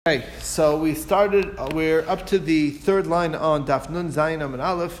Okay, so we're up to the third line on Daf Nun Zayin Amud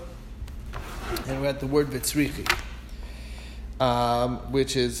Aleph, and we're at the word Vitzrichi,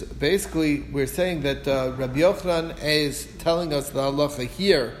 which is basically, we're saying that Rabbi Yochanan is telling us the halacha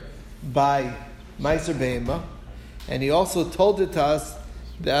here by Meiser Be'ema, and he also told it to us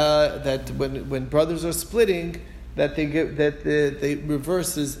that when brothers are splitting, that they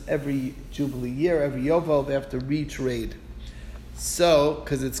reverses every Jubilee year, every Yovel, they have to retrade. So,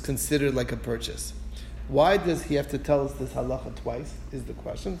 because it's considered like a purchase. Why does he have to tell us this halacha twice, is the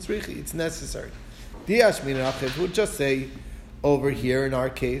question. It's necessary. Diash min achiv would just say over here in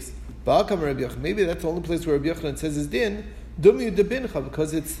our case, maybe that's the only place where Rabbi Yochanan says is din, dumi debincha,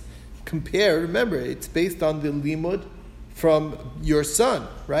 because it's compared, remember, it's based on the limud from your son,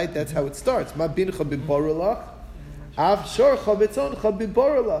 right? That's how it starts. Ma bincha biborulach, av shorcha betzoncha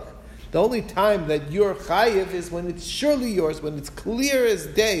biborulach. The only time that you're chayiv is when it's surely yours, when it's clear as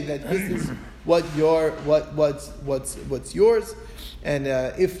day that this is what's yours, and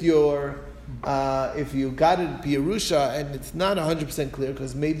if you got it Yerusha and it's not 100% clear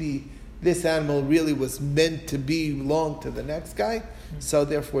because maybe this animal really was meant to belong to the next guy, so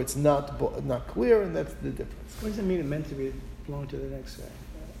therefore it's not clear, and that's the difference. What does it mean it meant to belong to the next guy?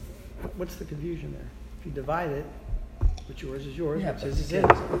 What's the confusion there? If you divide it, what's yours is yours, what's his is his.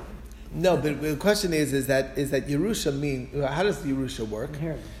 No, but the question is that Yerusha mean? How does Yerusha work?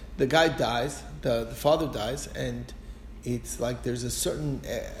 Inheritance. The guy dies, the father dies, and it's like there's a certain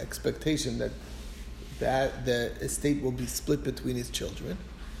expectation that the estate will be split between his children.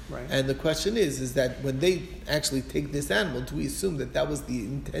 Right. And the question is that when they actually take this animal, do we assume that was the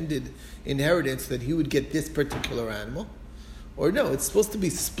intended inheritance, that he would get this particular animal? Or no, it's supposed to be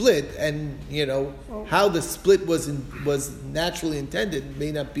split, and how the split was naturally intended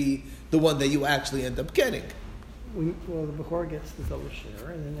may not be the one that you actually end up getting. Well, the Bechor gets the double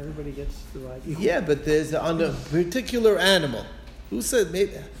share, and then everybody gets the right. Yeah, but there's on a particular animal. Who said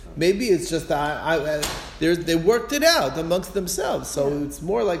maybe it's just they worked it out amongst themselves. So it's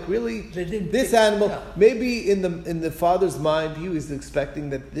more like really this animal. Maybe in the father's mind, he was expecting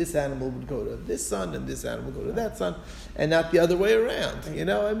that this animal would go to this son and this animal would go to that son, and not the other way around.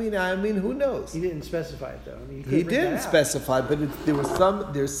 I mean, who knows? He didn't specify it though. He didn't specify, but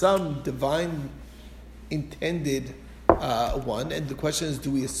there's some divine intended one, and the question is,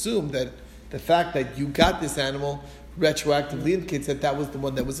 do we assume that the fact that you got this animal retroactively indicates that was the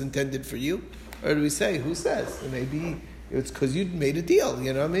one that was intended for you? Or do we say, who says? Maybe it's because you made a deal,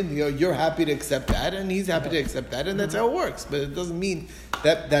 You're happy to accept that, and he's happy to accept that, and that's how it works. But it doesn't mean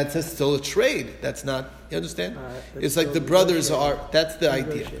that that's still a trade. That's not, you understand? It's like the brothers are, that's the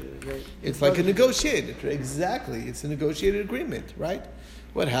idea. Right? It's like a negotiated, exactly. It's a negotiated agreement, right?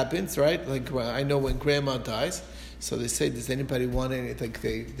 What happens, right? Like, I know when grandma dies, so they say, does anybody want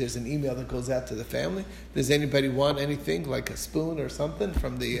anything? There's an email that goes out to the family. Does anybody want anything, like a spoon or something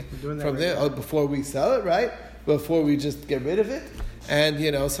from there? Before we sell it, right? Before we just get rid of it? And,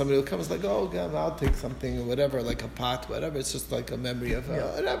 somebody will come and it's like, oh, God, I'll take something or whatever, like a pot, whatever. It's just like a memory of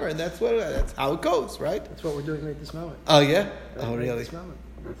whatever. And that's how it goes, right? That's what we're doing right this moment. Oh, yeah? Right Really? This moment.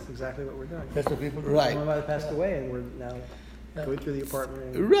 That's exactly what we're doing. That's what people do. Right. My mother passed away, and we're now going through the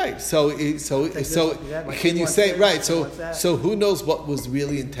apartment. Right. So can you say, right, so who knows what was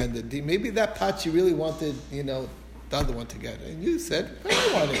really intended? Maybe that pot you really wanted, the other one to get. And you said,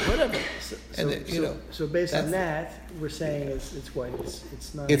 I want it, whatever. So based on that, we're saying it's what?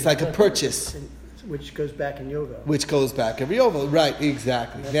 It's not. It's like a purchase. Which goes back in Yovel. Which goes back every Yovel. Right,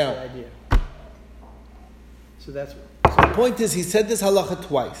 exactly. That's now, the idea. So that's... the point is, he said this halacha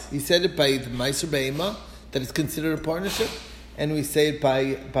twice. He said it by the Meiser Be'ema, that it's considered a partnership. And we say it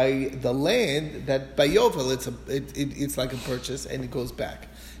by the land, that by Yovel, it's like a purchase, and it goes back.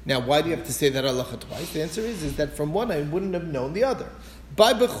 Now, why do you have to say that halacha twice? The answer is that from one I wouldn't have known the other.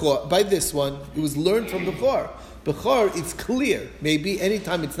 By this one, it was learned from Bechor. Bechor, it's clear. Maybe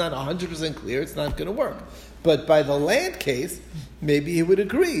anytime it's not 100% clear, it's not going to work. But by the land case, maybe he would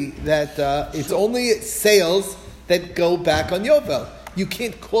agree that it's only sales that go back on Yovel. You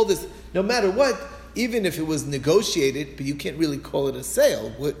can't call this, no matter what, even if it was negotiated, but you can't really call it a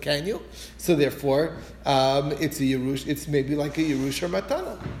sale, can you? So therefore, it's a Yerush. It's maybe like a Yerush or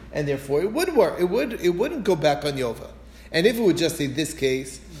Matana, and therefore it would work. It wouldn't go back on Yovel. And if it would just say this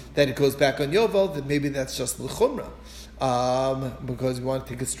case that it goes back on Yovel, then maybe that's just l'chumra, because we want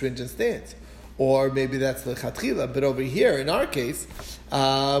to take a stringent stance, or maybe that's l'chatchila. But over here, in our case,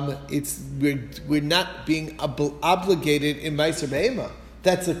 we're not being obligated in Meiser Be'ema.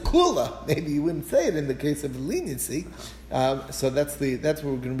 That's a kula. Maybe you wouldn't say it in the case of leniency. So that's what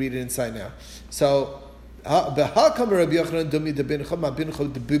we're going to read it inside now. So V'hakam Rabbi Yochanan dumi debincha ma bincha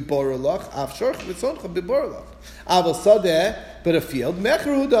debiborolach avshorch v'tzoncha biborolach. Aval sadeh, but a field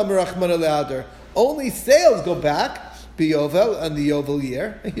mecheru dam rachman aleader. Only sales go back biyovel on the yovel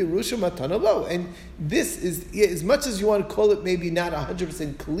year. Yerusha matana lo. And this is, as much as you want to call it maybe not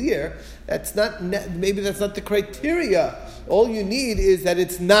 100% clear, that's not, maybe that's not the criteria. All you need is that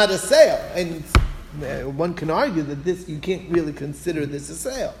it's not a sale. And one can argue that this, you can't really consider this a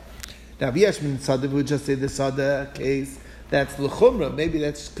sale. Now, V'yashmin Sada would just say the Sada case, that's l'chumra. Maybe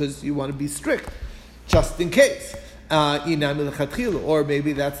that's because you want to be strict, just in case. Or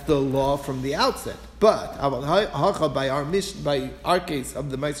maybe that's the law from the outset. But by our mission, by our case of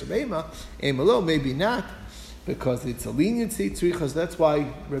the Meiser Beima, Emelo, maybe not, because it's a leniency. That's why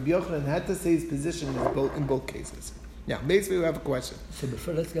Rabbi Yochanan had to say his position in both cases. Now, maybe we have a question. So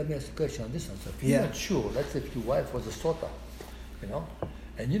before, let's get me a question on this one. So if you're not sure, let's say if your wife was a sota,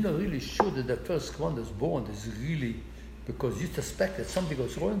 and you're not really sure that the first one that's born is really, because you suspect that something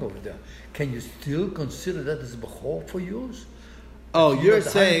was wrong over there, can you still consider that as a bechor for yours? Oh, if you're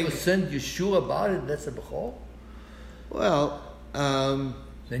saying 100% you're sure about it, that's a bechor? Well,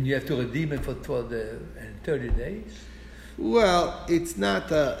 then you have to redeem it for the 30 days? Well, it's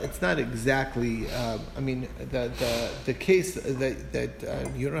not exactly. I mean, the case that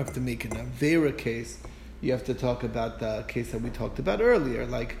you don't have to make an Avera case. You have to talk about the case that we talked about earlier.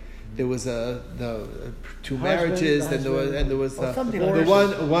 Like there was two marriages, and there was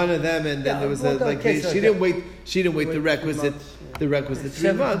the one of them, and then there was she didn't wait the requisite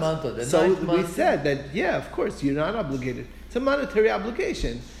 3 months. So we said that of course you're not obligated. It's a monetary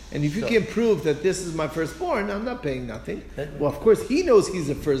obligation. And if you can prove that this is my firstborn, I'm not paying nothing. Well, of course, he knows he's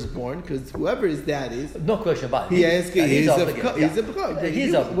a firstborn because whoever his dad is, no question about it. He's a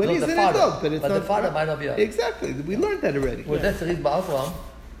b'chor. When he's an adult, but it's not. The father might not be. Exactly, we learned that already. Well, that's the reason by Abraham.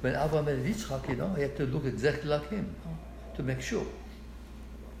 When Abraham and Yitzchak, he had to look exactly like him to make sure.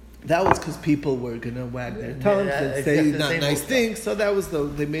 That was because people were going to wag their tongues and say not nice things. So that was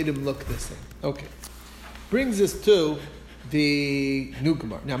they made him look the same. Okay, brings us to the new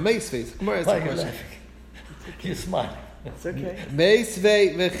Gemara. Now, Meisvei, Gemara has a question. You're smiling. It's okay.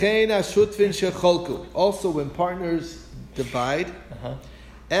 Meisvei v'chein ha'shutvin shecholku. Also, when partners divide,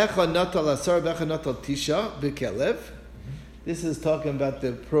 echa natal asar v'echa natal tisha b'kelev. This is talking about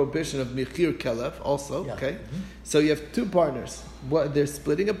the prohibition of michir kelev. Also, okay. So you have two partners. They're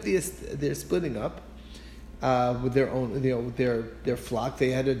splitting up with their own, their flock.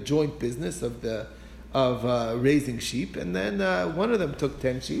 They had a joint business of raising sheep, and then one of them took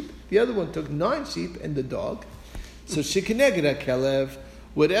 10 sheep, the other one took 9 sheep and the dog. So shikaneged kelev,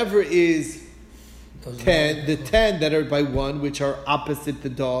 whatever is 10, the 10 that are by one, which are opposite the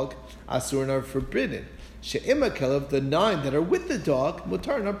dog, asur and are forbidden. She'ima kelev, the 9 that are with the dog,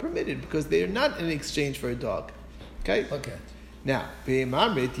 mutar and are permitted because they are not in exchange for a dog. Okay. Now,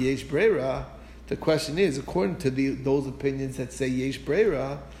 be'imamrit yesh breira. The question is, according to those opinions that say yesh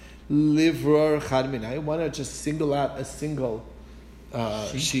breira, livror chadminai, why not just single out a single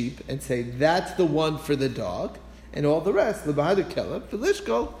sheep and say that's the one for the dog, and all the rest, lebahadu kelev,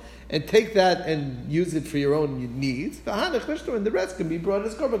 v'lishkol, and take that and use it for your own needs. V'hanach v'shtor, and the rest can be brought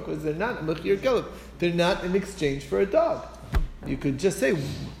as korban because they're not mechir kelev. They're not in exchange for a dog. You could just say,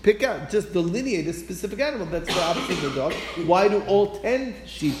 pick out, just delineate a specific animal that's the opposite of the dog. Why do all 10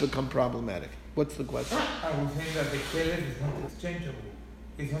 sheep become problematic? What's the question? I would think that the kelev is not exchangeable.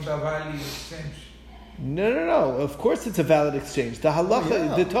 It's not a valid exchange. No. Of course it's a valid exchange. The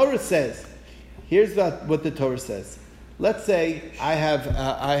halacha, the Torah says, here's what the Torah says. Let's say I have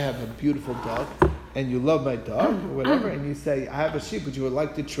a beautiful dog, and you love my dog, or whatever, and you say, I have a sheep, would you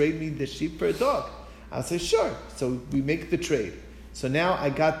like to trade me the sheep for a dog? I'll say, sure. So we make the trade. So now I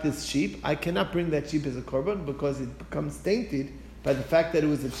got this sheep. I cannot bring that sheep as a korban because it becomes tainted by the fact that it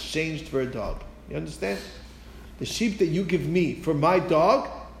was exchanged for a dog. You understand? The sheep that you give me for my dog,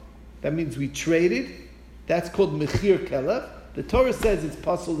 that means we traded. That's called mechir kelev. The Torah says it's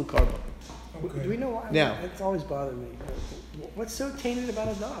pasul the korban. Okay. Do we know why? Now, it's always bothered me. What's so tainted about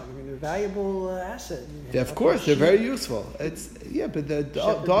a dog? I mean, they're a valuable asset. Of course, they're very useful. But the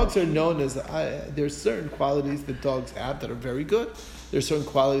dogs are known as. There's certain qualities that dogs have that are very good. There's certain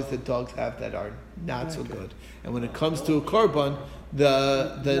qualities that dogs have that are not so good. And when it comes to a korban,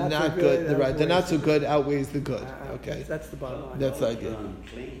 the not so good outweighs the good. Okay, that's the bottom line. That's the idea.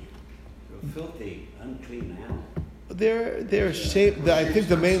 Unclean, filthy, unclean animal. They're shaped. I think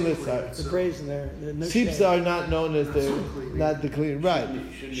the main lists are. The brazen there. No sheep are not known as not the clean. Right.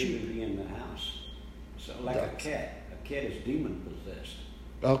 Shouldn't even be in the house. So like a cat. A cat is demon possessed.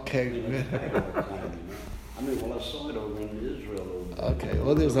 Okay. I mean, well, I saw it over in Israel. Okay.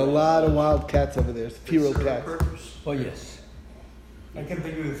 Well, there's a lot of wild cats over there. Feral cats. Oh yes. I can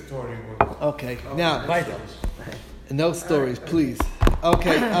tell you the story. Okay. Now, Vital. no stories, please.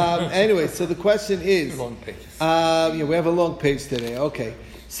 Okay. Anyway, so the question is, Long pages. yeah, we have a long page today. Okay.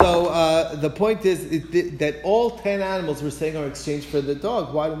 So the point is that all 10 animals we're saying are exchanged for the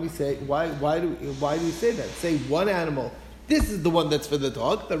dog. Why don't we say why do we say that? Say one animal. This is the one that's for the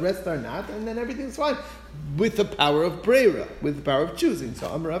dog. The rest are not, and then everything's fine with the power of brera, with the power of choosing. So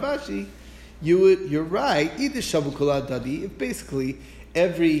Amar Rav Ashi, you're right. Either shavu kula dadi. If basically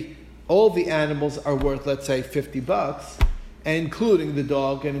all the animals are worth, let's say, $50, including the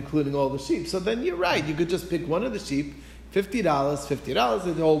dog and including all the sheep. So then you're right. You could just pick one of the sheep, $50,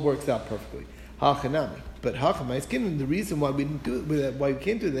 it all works out perfectly. Hachanami. But Hachamai, the reason why we didn't do it, why we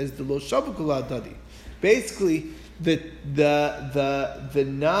can't do that is the lo shavu kula dadi. Basically, the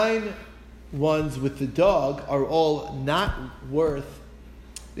 9 ones with the dog are all not worth.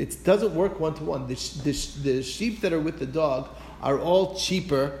 It doesn't work 1-to-1. The sheep that are with the dog are all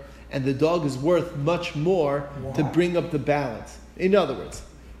cheaper, and the dog is worth much more to bring up the balance. In other words,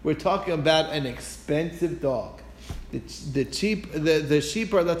 we're talking about an expensive dog. The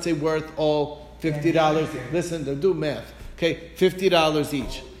sheep are, let's say, worth all $50. Listen, they'll do math. Okay, $50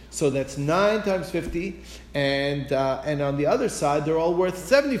 each. So that's 9 times 50, and on the other side, they're all worth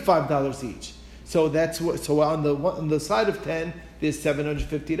 $75 each. So on the side of 10, there's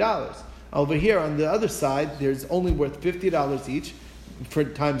 $750. Over here on the other side, there's only worth $50 each for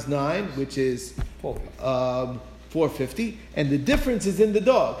times 9, which is $450, and the difference is in the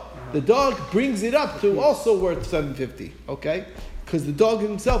dog. The dog brings it up to also worth $750. Okay, because the dog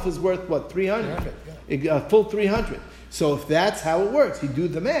himself is worth what, $300, full $300. So if that's how it works, you do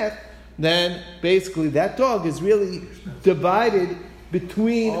the math, then basically that dog is really divided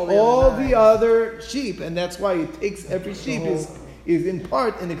between all the other sheep, and that's why it takes every sheep is in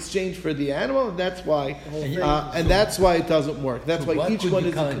part in exchange for the animal, and that's why that's why it doesn't work. That's why each one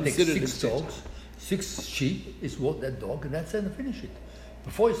is considered exchange. 6 sheep is worth that dog, and that's and finish it.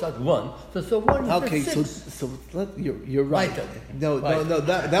 Before you start 1, so 1 is okay. 6. So you're right. No, Right.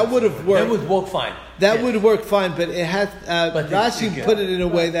 that would have worked. That would work fine. That would work fine, but it has. But Rashi it's- put it in a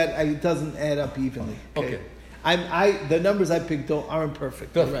way that it doesn't add up evenly. Okay. The numbers I picked aren't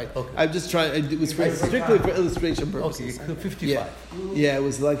perfect. Perfect, Right. okay. I'm just trying. It was strictly for illustration purposes. Okay, 55. Yeah, it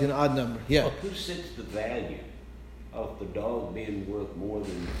was like an odd number. Yeah, Who sets the value of the dog being worth more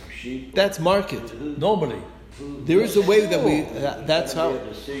than sheep? that's market. Normally. There is a way that we. That's how. A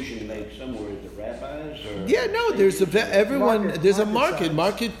decision made somewhere at the rabbis or. Yeah, no. There's everyone. There's a market.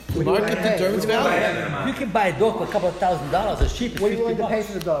 Market determines value. You can buy a dog for a couple of $1,000. A sheep is What are you willing to pay $50.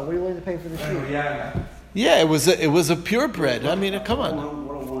 for the dog? What are you willing to pay for the sheep? Yeah, it was a purebred. I mean, come on.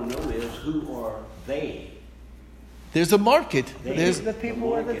 What I want to know is who are they? There's a market. There's The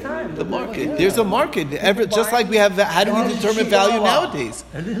people at the time. the market. There's a market. Just like we have. How do we determine value nowadays?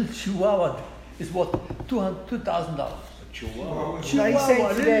 A little Chihuahua is worth $2,000. Chihuahua. No, he's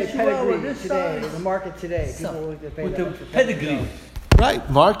saying today, pedigree, this today, size. the market today. People are Some- willing to pay with that the much for pedigree. Right.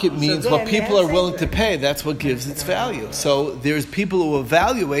 Market means then what they people have are willing to sacred. pay. That's what gives its value. So there's people who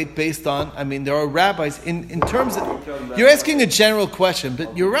evaluate based on, there are rabbis in terms of, you're asking a general question,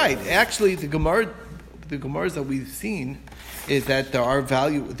 but you're right. Actually, the Gemaras that we've seen is that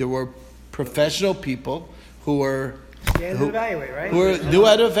there were professional people who were, Stand and evaluate, right? who knew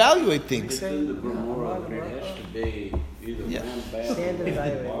how to evaluate things. The Gemara, but it has to be either Yeah. round Stand and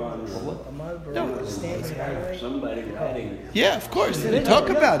evaluate. barn No. Stand and or evaluate. somebody writing. Yeah, of course. They talk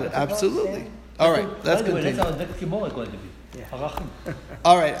about it. Absolutely. All right, let's By the way, continue. that's how next Gemara is going to be. Harachim.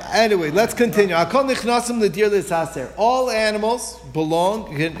 All right. Anyway, let's continue. All animals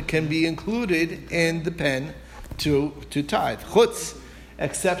can be included in the pen to tithe. Chutz,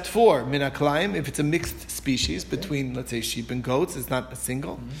 except for minaklayim, if it's a mixed species between, let's say, sheep and goats. It's not a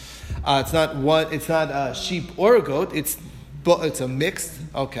single. It's not one. It's not a sheep or a goat. It's a mixed.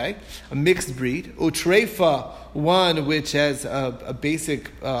 Okay, a mixed breed. Utrefa, one which has a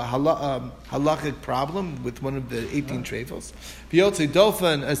basic halachic problem with one of the 18 treifos. V'yotze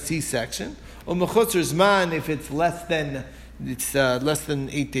dofen, a C-section. Umechutzer zman, if it's less than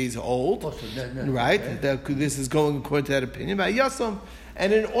 8 days old. Right? This is going according to that opinion. By Yasam,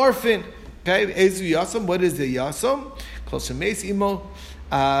 and an orphan. Okay, Ezu Yasam. What is the Yasam? Kol shemeis imo.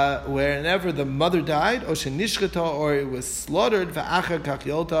 Whenever the mother died, or shenishchata, or it was slaughtered, va'achar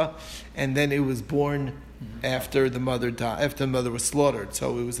kachyota, and then it was born after the mother died, after the mother was slaughtered.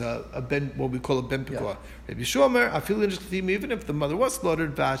 So it was a ben, what we call a ben pekua. Rabbi Shomer, afilu nishchatim, even if the mother was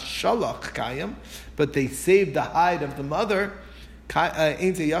slaughtered, va'shalach kayam, but they saved the hide of the mother,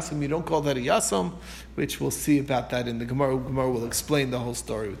 Ain't a yasam, you don't call that a yasam, which we'll see about that in the Gemara. Gemara will explain the whole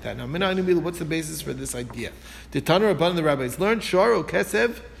story with that. Now, what's the basis for this idea? The Tanur Rabban, the rabbis learned shor o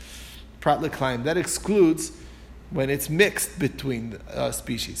kesev prat l'klaim. That excludes when it's mixed between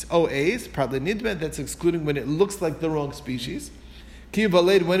species. O's prat l'nidmet. That's excluding when it looks like the wrong species. Ki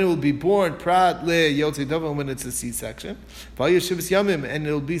valed, when it will be born, prat le yotzei davar, when it's a C-section. Val yeshivas yamim, and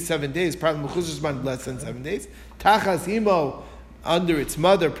it will be 7 days. Prat l'mechuzes less than 7 days. Tachas imo, under its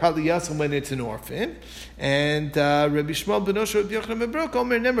mother, probably Yasam, when it's an orphan. And Rabbi Shmuel ben Osher Rabbi Yochanan ben Baruch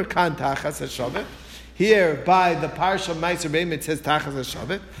Omer nemer kan tachas hashavet. Here by the parsha Meiser Beim it says tachas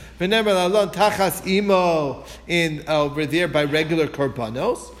hashavet. V'nemer la'alon tachas imo in over there by regular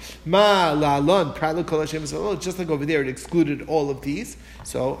korbanos. Ma la'alon pralu kol Hashem v'salolu. Just like over there, it excluded all of these.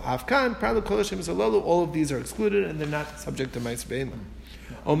 So afkan pralu kol Hashem v'salolu. All of these are excluded and they're not subject to Meiser Beim.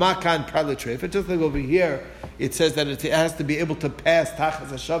 Omakan pralu treifa. Just like over here, it says that it has to be able to pass tachas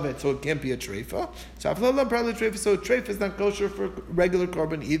hashavet, so it can't be a treifa. So aflalam pralu treifa. So treifa is not kosher for regular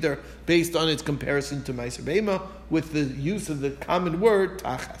korban either, based on its comparison to meiser beima with the use of the common word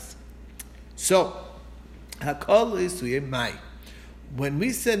tachas. So hakol isuye mai. When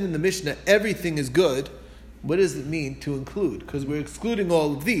we said in the Mishnah everything is good, what does it mean to include? Because we're excluding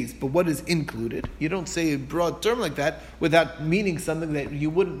all of these, but what is included? You don't say a broad term like that without meaning something that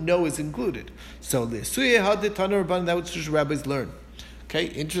you wouldn't know is included. So, that's what rabbis learn. Okay,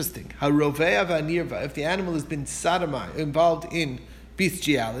 interesting. If the animal has been sodomized, involved in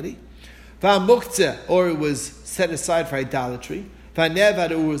bestiality, or it was set aside for idolatry, or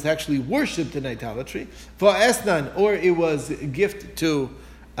it was actually worshipped in idolatry, or it was a gift to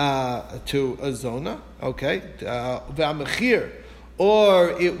a zona, okay, or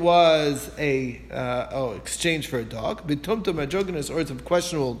it was a exchange for a dog, bitumtum androgynous, or it's of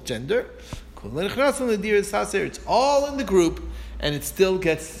questionable gender. It's all in the group, and it still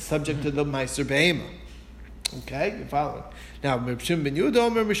gets subject to the meiser beima. Okay, you following? Now, Mishum ben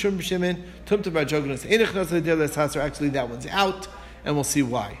Yehuda, Mishum b'Shimon, tumtum androgynous, actually that one's out, and we'll see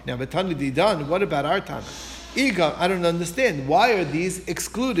why. Now, Betani Didan, what about our Tana? I don't understand. Why are these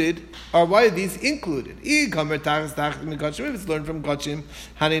excluded, or why are these included? If it's learned from Gotchim,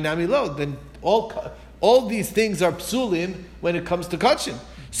 Haninami Lo, then all these things are psulim when it comes to Gotchim.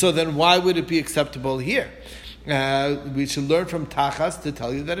 So then why would it be acceptable here? We should learn from Tachas to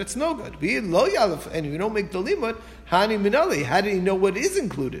tell you that it's no good. And we don't make the limud, Hani Minali. How do you know what is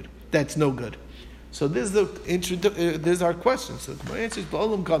included? That's no good. So this is our question. So my answer is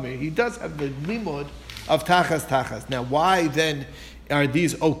Ba'olam Kamir. He does have the limud of tachas. Now, why then are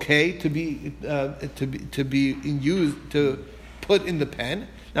these okay to be used to put in the pen?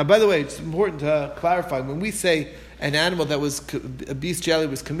 Now, by the way, it's important to clarify when we say an animal that was a bestiality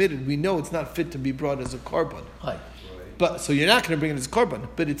was committed, we know it's not fit to be brought as a korban. Right. But so you're not going to bring it as a korban,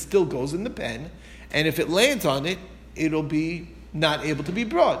 but it still goes in the pen, and if it lands on it, it'll be not able to be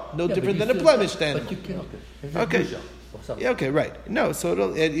brought. No different than a blemished animal. But you cannot. Okay. Yeah, okay, right. No,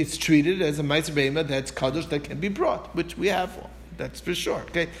 so it's treated as a meiser beima that's kadosh that can be brought, which we have. That's for sure.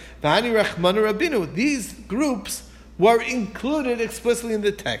 Okay, these groups were included explicitly in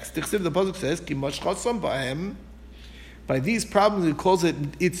the text. The pasuk says, "Ki mashchasam ba'hem." By these problems, it calls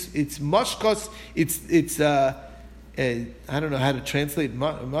it's mashchas. It's I don't know how to translate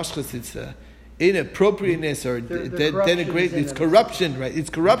mashchas. It's inappropriateness or denigration. It's corruption, right? It's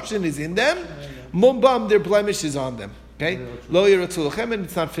corruption is in them. Mumbam, their blemish is on them. Okay? Lo yiratzulachem, and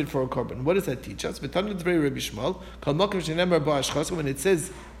it's not fit for a korban. What does that teach us? When it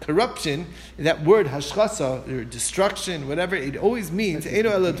says corruption, that word hashchasa, or destruction, whatever, it always means it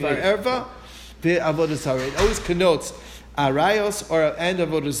always connotes arayos or and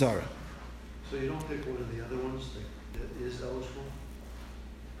avodah zarah. So you don't pick one of the other ones that is eligible?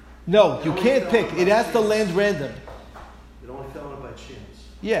 No, you can't pick. It has to land random. It only fell in by chance.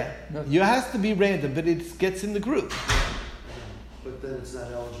 Yeah, it has to be random, but it gets in the group. But then it's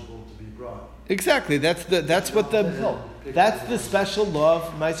not eligible to be brought. Exactly. That's the special law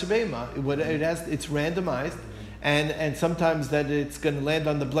of Meiser Beima. It's randomized, and sometimes that it's going to land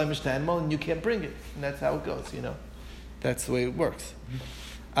on the blemished animal, and you can't bring it, and that's how it goes. That's the way it works.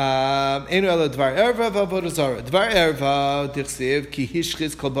 Dvar erva Dvar erva dichsev ki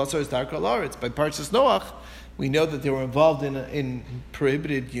hishchis kol basar is dar kol aretz. By Parshas Noach, we know that they were involved in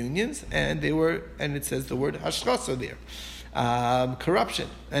prohibited unions, and it says the word hashchasa there. Corruption.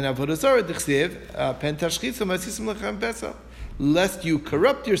 And avodah zarah dichsev pen tashchitzu masisim lechem pesach. Lest you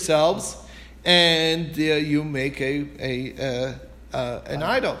corrupt yourselves and you make an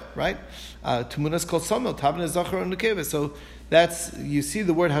idol, right? Tumunas kol samel tabna zachar and nekeva. So you see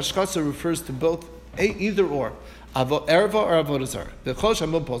the word hashchasa refers to both either or. Erva or avodah zarah. V'chol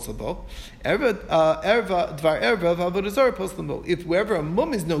shamum posel bo. Erva dvar erva v'avodah zarah posel bo. If wherever a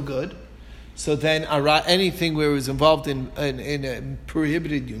mum is no good, so then anything where it was involved in a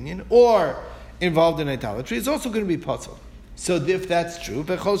prohibited union or involved in idolatry is also going to be posel. So if that's true,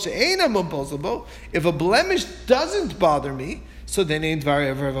 if a blemish doesn't bother me, so then then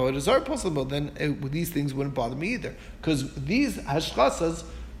these things wouldn't bother me either. Because these hashchasas,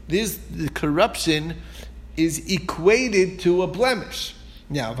 the corruption is equated to a blemish.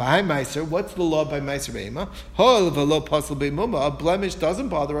 Now, what's the law by Meiser Be'ema? A blemish doesn't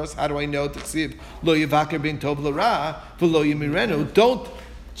bother us. How do I know? Don't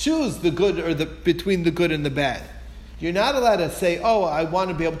choose the good or between the good and the bad. You're not allowed to say, oh, I want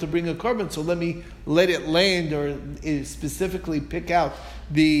to be able to bring a korban, so let it land or specifically pick out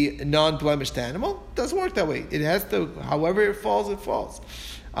the non-blemished animal. It doesn't work that way. It has to, however it falls, it falls.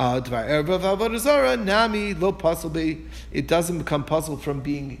 It doesn't become puzzle from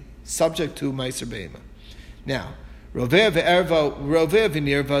being subject to Meiser Be'ema. Now, Roveh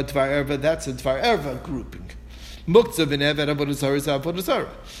v'nirva, Dvar Erva, that's a Dvar Erva grouping. Muktzah v'nevet avodah zarah is avodah zarah.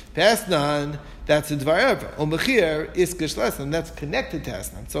 Asnan, that's a dvar erva. Omechir iskish lesson, that's connected to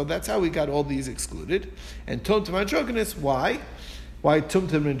asnan. So that's how we got all these excluded. And tumtum androgynous, why? Why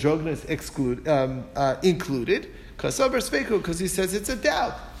tumtum androgynous included? Because he says it's a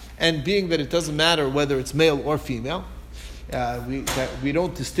doubt. And being that it doesn't matter whether it's male or female, we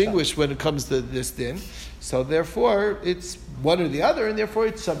don't distinguish when it comes to this din. So therefore, it's one or the other, and therefore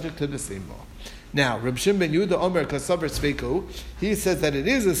it's subject to the same law. Now, Reb Shimon ben Yehuda Omer Kasaber Sveiku, he says that it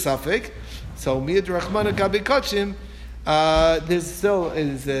is a suffix. So Miyad Rachmana Gabi Kachim, there's still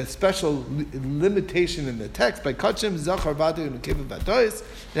is a special limitation in the text by Kachim Zachar Vadu and Kibbutz Vatois.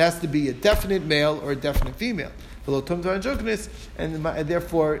 It has to be a definite male or a definite female. And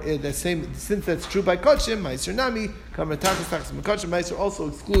therefore, the same, since that's true by Kachim, Meiser Nami, Kamratachas Tachas Kachim, Meiser also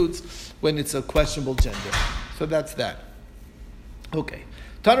excludes when it's a questionable gender. So that's that. Okay.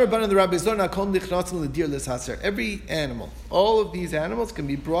 Every animal, all of these animals can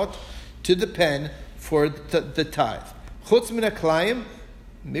be brought to the pen for the tithe. Chutz min haklayim,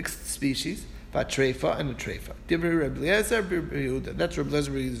 mixed species, v'atreifa and a treifa. Divrei Reb Eliezer, that's Reb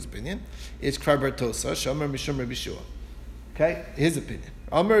Eliezer opinion. It's Kfar Bar Tosa, Shomer Mishum Reb Yeshua. Okay, his opinion.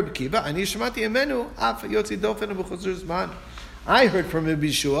 Amar Reb Kiva, ani shemati emenu af yotzi dofen v'chuzur zman. I heard from Reb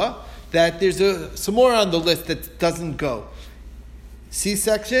Yeshua that there's some more on the list that doesn't go.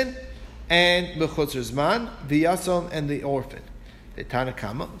 C-section and Bechutzer Zman, the Yasom and the orphan. The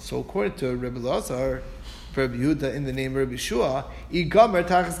Tanakama. So according to Rebbe Lazar, Rebbe Yehuda in the name of Rebbe Shua, if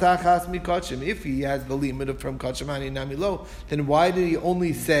he has the limit from Kachimani Namilo, then why did he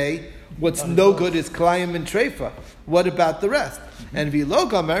only say what's no good is Klayim and Treifa? What about the rest? And Vilo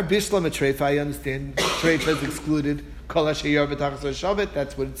Gomer, Bishlam and Treifa, I understand Treifa is excluded.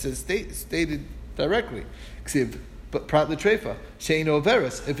 That's what it says stated directly. But prat the treifa, shein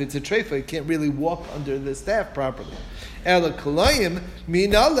overis. If it's a treifa, you can't really walk under the staff properly. Ela kalayim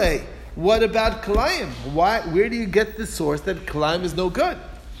minale. What about kalayim? Where do you get the source that kalayim is no good?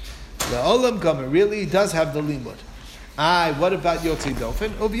 The olam gomer really does have the limud. What about yotzi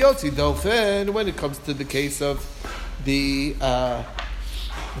dofen? Of yotzi dofen, when it comes to the case of the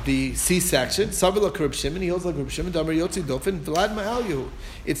C-section, Savila Reb Shimon, he holds like Reb Shimon, Damar Yotzi Dofen, Vlad Ma'alyu.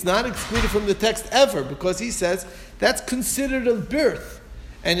 It's not excluded from the text ever, because he says that's considered a birth.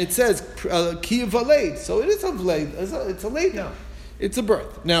 And it says, Ki Valed. So it is a Valed. It's a laid down. It's a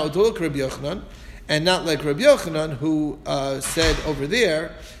birth. Now, to look Reb Yochanan, and not like Reb Yochanan, who said over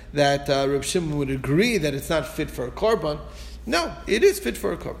there that Reb Shimon would agree that it's not fit for a korban. No, it is fit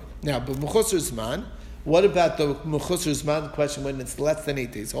for a korban. Now, but Mechusar Zman, what about the Mechusar Zman question when it's less than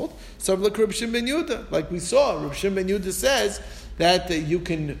 8 days old? So like Reb Shimon ben Yehuda, like we saw, Reb Shimon ben Yehuda says that you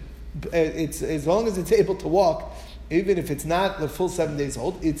can, it's as long as it's able to walk, even if it's not the full 7 days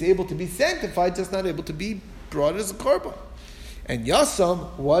old, it's able to be sanctified, just not able to be brought as a korban. And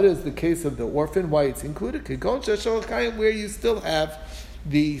Yasam, what is the case of the orphan? Why it's included? Where you still have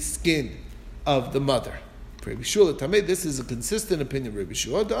the skin of the mother. This is a consistent opinion of Rabbi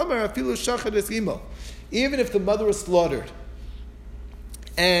Shua. Even if the mother was slaughtered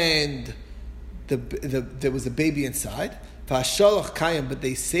and there was a baby inside, but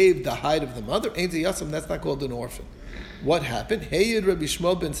they saved the hide of the mother, that's not called an orphan. What happened? Heyed Rabbi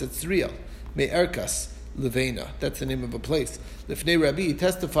Shmuel ben Setzriel, Me'erkas, Levena, that's the name of a place. Lefnei Rabbi, he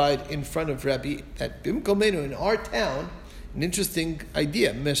testified in front of Rabbi that Bimkomenu, in our town, an interesting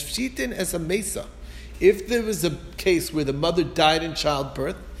idea, Meshchitin es a mesa. If there was a case where the mother died in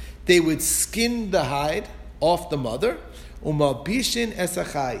childbirth, they would skin the hide off the mother, umalbishin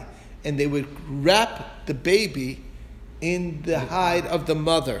esachai, and they would wrap the baby in the hide of the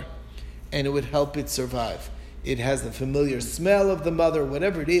mother, and it would help it survive. It has the familiar smell of the mother,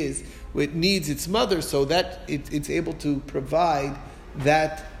 whatever it is, it needs its mother so that it's able to provide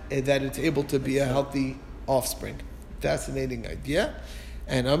that it's able to be a healthy offspring. Fascinating idea.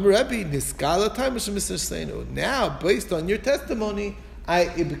 And Rebbe, Niskala time now, based on your testimony,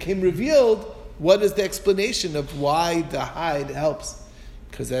 it became revealed what is the explanation of why the hide helps,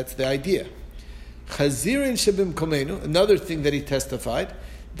 because that's the idea. Chazirin shebim komenu, another thing that he testified,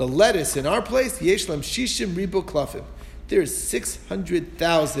 the lettuce in our place, yeshlam shishim ribu klafim. There's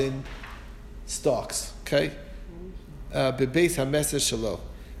 600,000 stalks. Okay, bebeis hameser shalo.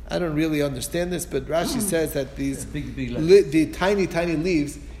 I don't really understand this, but Rashi says that these the tiny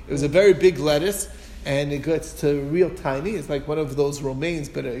leaves. It was a very big lettuce, and it gets to real tiny. It's like one of those romaines,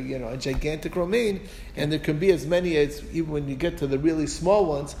 but a gigantic romaine. And there can be as many as, even when you get to the really small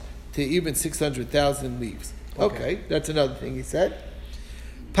ones, to even 600,000 leaves. Okay, that's another thing he said.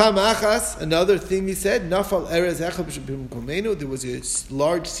 Pamachas, another thing he said. Nafal erez echad b'shabim komenu. There was a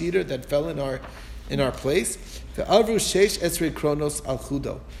large cedar that fell in our place. Ve'avru sheish esrei kronos al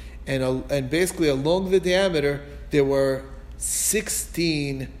chudo, and basically along the diameter there were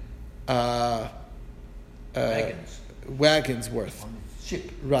 16 wagons worth. On the ship,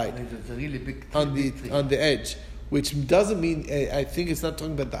 right? There's a really big on the edge, which doesn't mean. I think it's not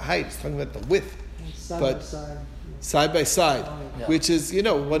talking about the height; it's talking about the width. Side by side, yeah. Which is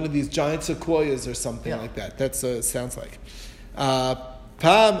one of these giant sequoias or something like that. That's sounds like.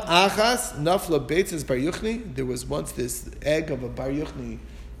 Pam achas nafla beitzes bar yuchni. There was once this egg of a bar yuchni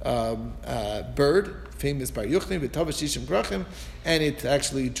bird, famous bar yuchni, with tavashishim grachim, and it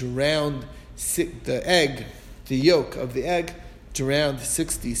actually drowned the egg, the yolk of the egg, drowned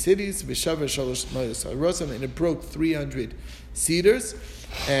 60 cities, v'shavar shalosh mayos harosam, and it broke 300 cedars,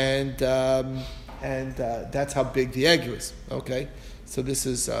 and that's how big the egg was. Okay, so this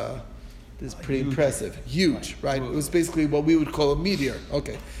is pretty impressive, huge, right? It was basically what we would call a meteor.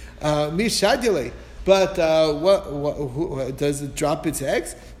 Okay, mishadile. But who, does it drop its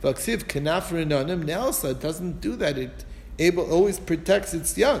eggs? Vaksiv kanafrinanim nelsa doesn't do that. It always protects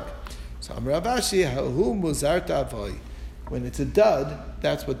its young. So Amar Avashi hu muzarta avoy. When it's a dud,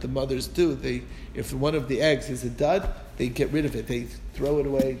 that's what the mothers do. If one of the eggs is a dud, they get rid of it. They throw it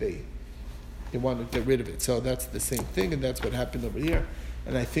away. They want to get rid of it. So that's the same thing, and that's what happened over here.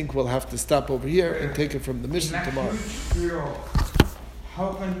 And I think we'll have to stop over here and take it from the mission tomorrow.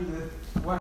 How can you do that?